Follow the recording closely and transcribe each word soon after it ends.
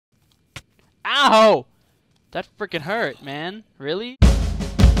Ow! That freaking hurt, man. Really?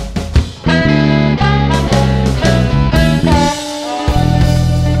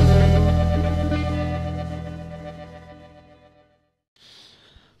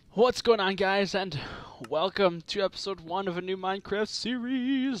 What's going on, guys, and welcome to episode 1 of a new Minecraft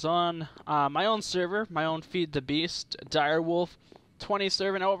series on my own server, my own Feed the Beast, Direwolf 20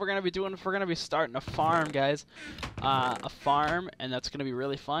 server. Now what we're going to be doing is we're going to be starting a farm, guys. A farm, and that's going to be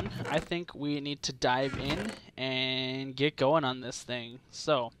really fun. I think we need to dive in and get going on this thing.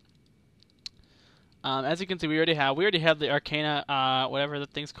 So, as you can see, we already have the Arcana, whatever the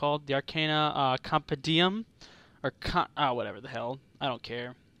thing's called, the Arcana Compendium, or whatever the hell, I don't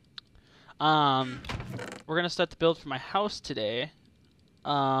care. We're gonna start the build for my house today.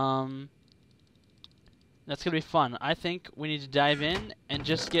 That's gonna be fun. I think we need to dive in and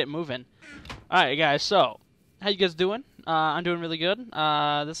just get moving. Alright, guys, so how you guys doing? I'm doing really good.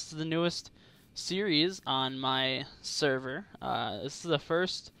 This is the newest series on my server. This is the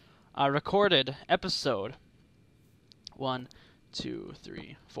first recorded episode. 1, 2,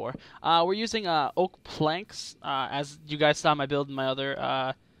 3, 4. We're using oak planks, as you guys saw my build in my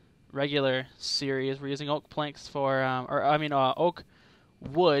other regular series. We're using oak planks for, oak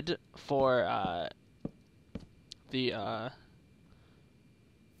wood for the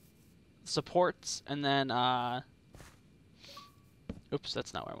supports, and then oops,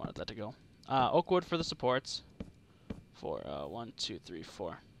 that's not where I wanted that to go. Oak wood for the supports for 1, 2, 3,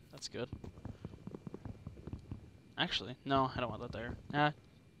 4. That's good. Actually, no, I don't want that there.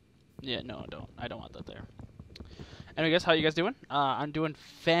 Yeah, no, I don't want that there. Anyway, guys, how you guys doing? I'm doing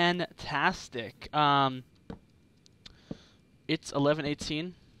fantastic. It's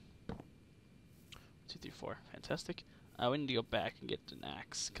 11:18. 2, 3, 4. Fantastic. We need to go back and get an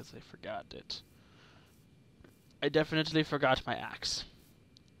axe because I forgot it. I definitely forgot my axe.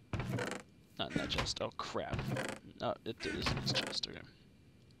 Not in that chest. Oh crap. No, it is in this chest. Okay.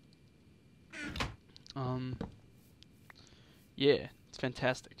 Yeah, it's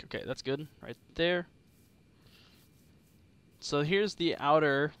fantastic. Okay, that's good. Right there. So here's the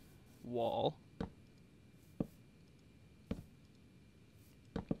outer wall.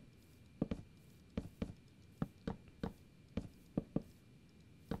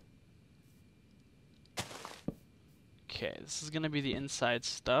 Okay, this is gonna be the inside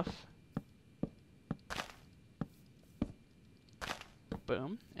stuff.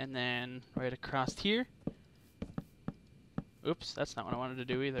 Boom. And then right across here. Oops, that's not what I wanted to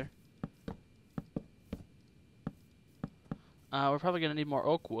do either. We're probably going to need more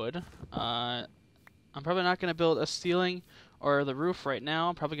oak wood. I'm probably not going to build a ceiling or the roof right now.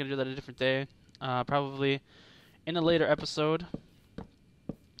 I'm probably going to do that a different day. Probably in a later episode.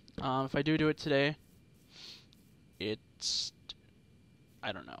 If I do it today, it's...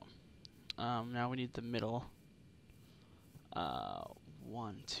 I don't know. Now we need the middle.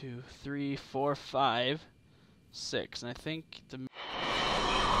 1, 2, 3, 4, 5, 6. And I think the...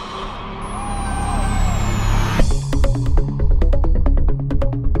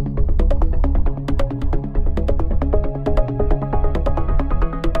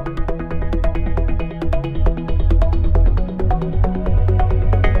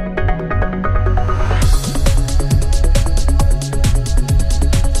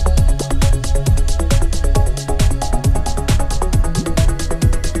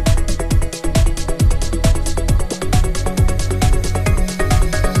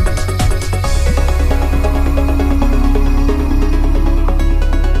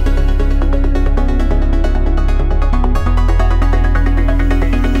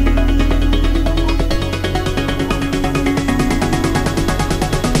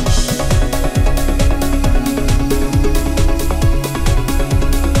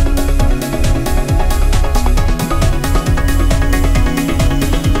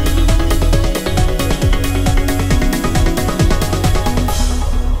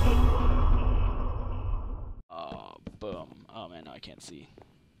 Boom. Oh man, no, I can't see.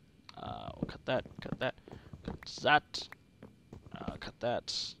 We'll cut that, cut that, cut that, cut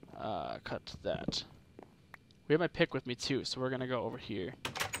that, cut that. We have my pick with me too, so we're gonna go over here.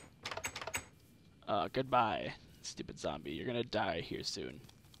 Goodbye, stupid zombie. You're gonna die here soon.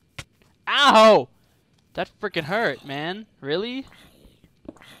 Ow! That freaking hurt, man. Really?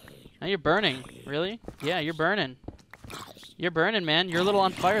 Now you're burning. Really? Yeah, you're burning. You're burning, man. You're a little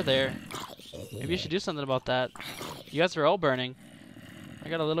on fire there. Maybe you should do something about that. You guys are all burning. I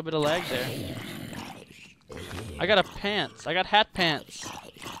got a little bit of lag there. I got pants. I got hat pants.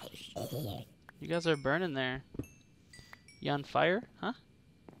 You guys are burning there. You on fire? Huh?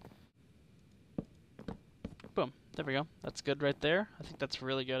 Boom. There we go. That's good right there. I think that's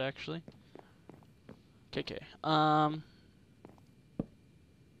really good, actually. Okay.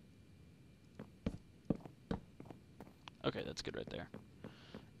 Okay, that's good right there.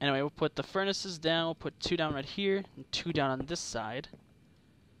 Anyway, we'll put the furnaces down. We'll put 2 down right here and 2 down on this side.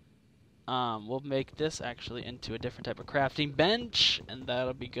 We'll make this actually into a different type of crafting bench, and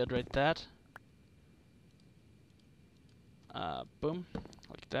that'll be good right that. Boom,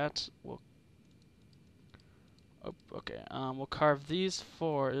 like that. We'll carve these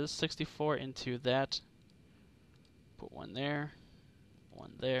 64 into that. Put 1 there,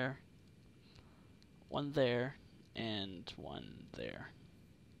 1 there, 1 there, and 1 there.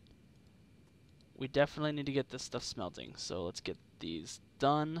 We definitely need to get this stuff smelting, so let's get these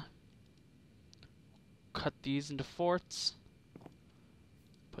done. Cut these into forts.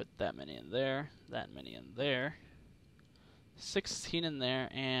 Put that many in there, that many in there. 16 in there,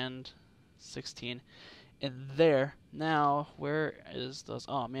 and 16 in there. Now, where is those?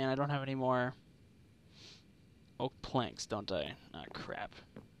 Oh man, I don't have any more oak planks, don't I? Ah, crap.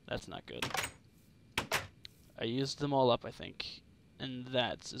 That's not good. I used them all up, I think, and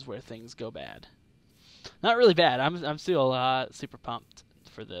that is where things go bad. Not really bad. I'm still super pumped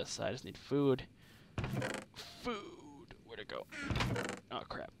for this. I just need food. Food. Where'd it go? Oh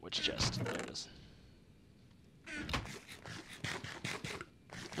crap! Which chest? There it is.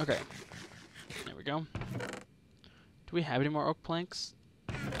 Okay. There we go. Do we have any more oak planks?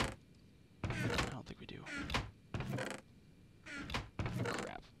 I don't think we do.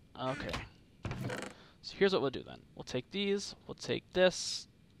 Crap. Okay. So here's what we'll do then. We'll take these. We'll take this.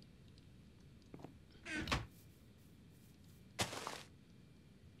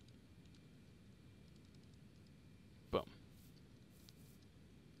 Boom.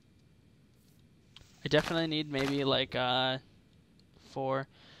 I definitely need maybe like 4,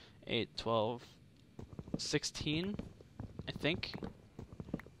 8, 12, 16, I think,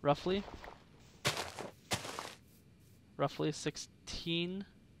 roughly 16.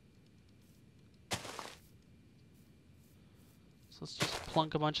 So let's just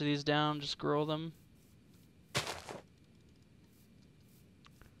plunk a bunch of these down, just grow them.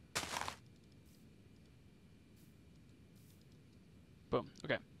 Boom.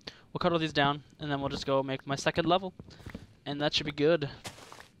 Okay. We'll cut all these down, and then we'll just go make my second level. And that should be good.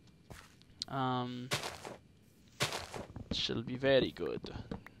 Should be very good.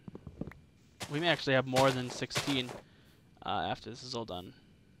 We may actually have more than 16 after this is all done.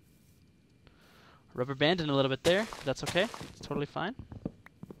 Rubber banding a little bit there. That's okay. It's totally fine.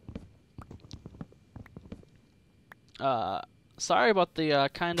 Sorry about the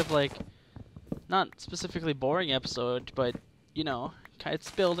kind of like, not specifically boring episode, but, you know,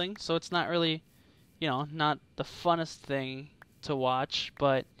 it's building, so it's not really, you know, not the funnest thing to watch,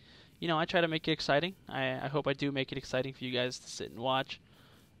 but, you know, I try to make it exciting. I hope I do make it exciting for you guys to sit and watch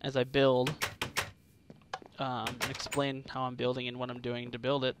as I build, and explain how I'm building and what I'm doing to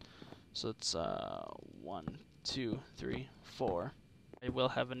build it. So it's 1, 2, 3, 4. I will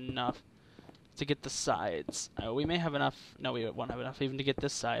have enough to get the sides. We may have enough. No, we won't have enough even to get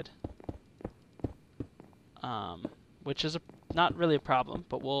this side. Which is not really a problem,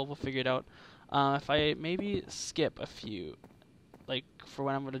 but we'll figure it out. If I maybe skip a few, like for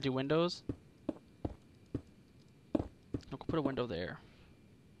when I'm going to do windows, I'll put a window there.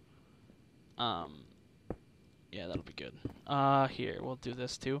 Yeah, that'll be good. Here, we'll do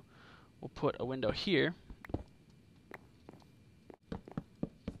this too. We'll put a window here.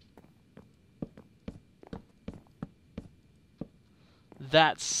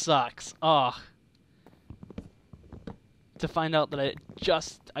 That sucks. Ugh. To find out that I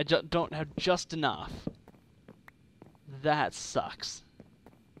don't have just enough. That sucks.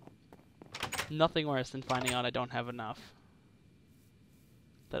 Nothing worse than finding out I don't have enough.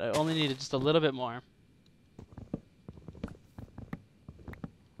 That I only needed just a little bit more.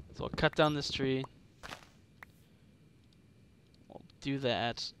 So I'll cut down this tree. We'll do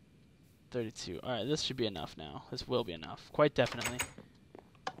that. 32. Alright, this should be enough now. This will be enough. Quite definitely.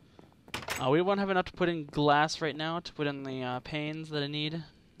 We won't have enough to put in glass right now, to put in the panes that I need.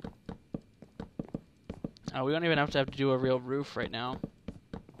 We don't even have to do a real roof right now.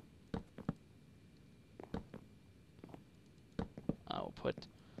 We'll put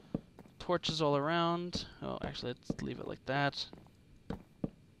torches all around. Oh, actually, let's leave it like that.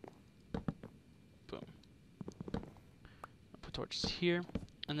 Boom. I'll put torches here.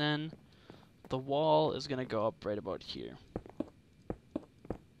 And then the wall is going to go up right about here.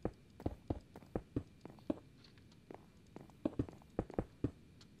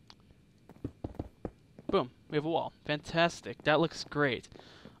 Boom, we have a wall. Fantastic. That looks great.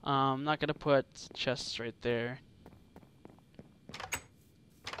 I'm not going to put chests right there.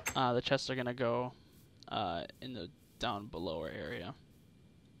 The chests are going to go in the down below area.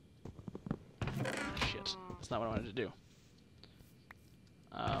 Shit, that's not what I wanted to do.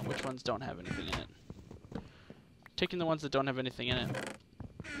 Which ones don't have anything in it? Taking the ones that don't have anything in it.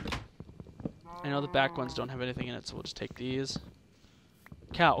 I know the back ones don't have anything in it, so we'll just take these.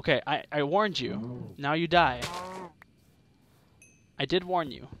 Cow, okay, I warned you. Now you die. I did warn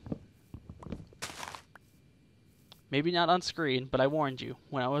you. Maybe not on screen, but I warned you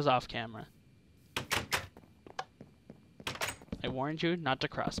when I was off camera. I warned you not to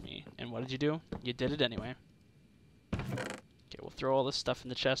cross me. And what did you do? You did it anyway. Okay, we'll throw all this stuff in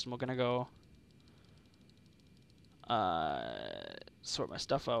the chest and we're gonna go sort my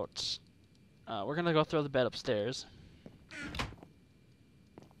stuff out. We're gonna go throw the bed upstairs.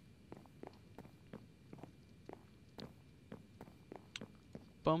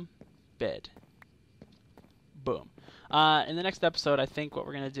 Boom. Bed. Boom. In the next episode, I think what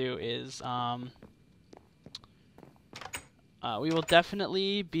we're gonna do is we will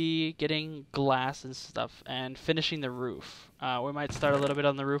definitely be getting glass and stuff and finishing the roof. We might start a little bit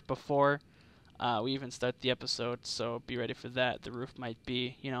on the roof before we even start the episode, so be ready for that. The roof might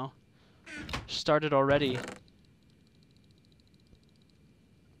be, you know, started already.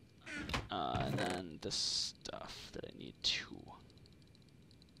 And then this stuff that I need too.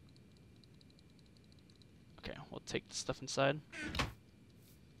 Okay, we'll take the stuff inside.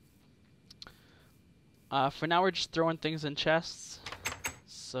 For now, we're just throwing things in chests,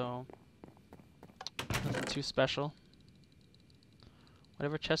 so nothing too special.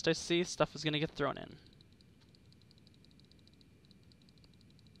 Whatever chest I see, stuff is gonna get thrown in.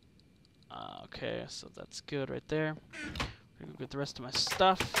 Okay, so that's good right there. We're gonna go get the rest of my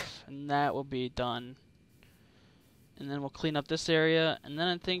stuff, and that will be done. And then we'll clean up this area, and then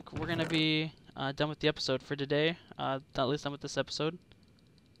I think we're gonna be done with the episode for today. At least done with this episode.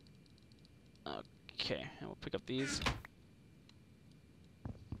 Okay, and we'll pick up these.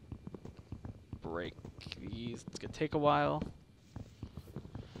 Break these. It's gonna take a while.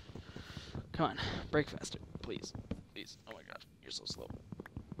 Come on, break faster, please. Please. Oh my gosh, you're so slow.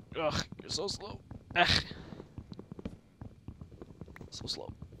 Ugh, you're so slow. Ugh. So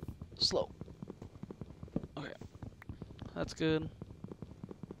slow. Slow. Okay. That's good.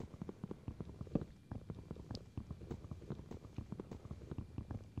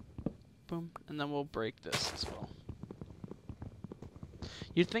 Boom. And then we'll break this as well.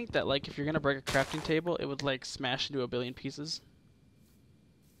 You'd think that, like, if you're gonna break a crafting table, it would, like, smash into a billion pieces.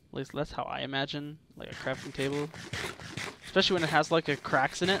 At least that's how I imagine, like, a crafting table. Especially when it has, like,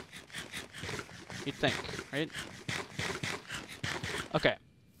 cracks in it. You'd think, right? Okay.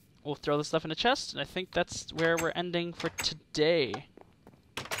 We'll throw this stuff in a chest, and I think that's where we're ending for today.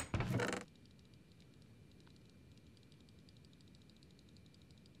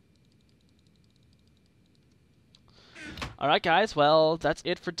 Alright guys, well, that's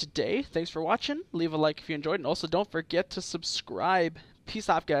it for today. Thanks for watching. Leave a like if you enjoyed, and also don't forget to subscribe. Peace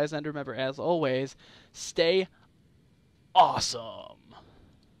out, guys, and remember, as always, stay awesome.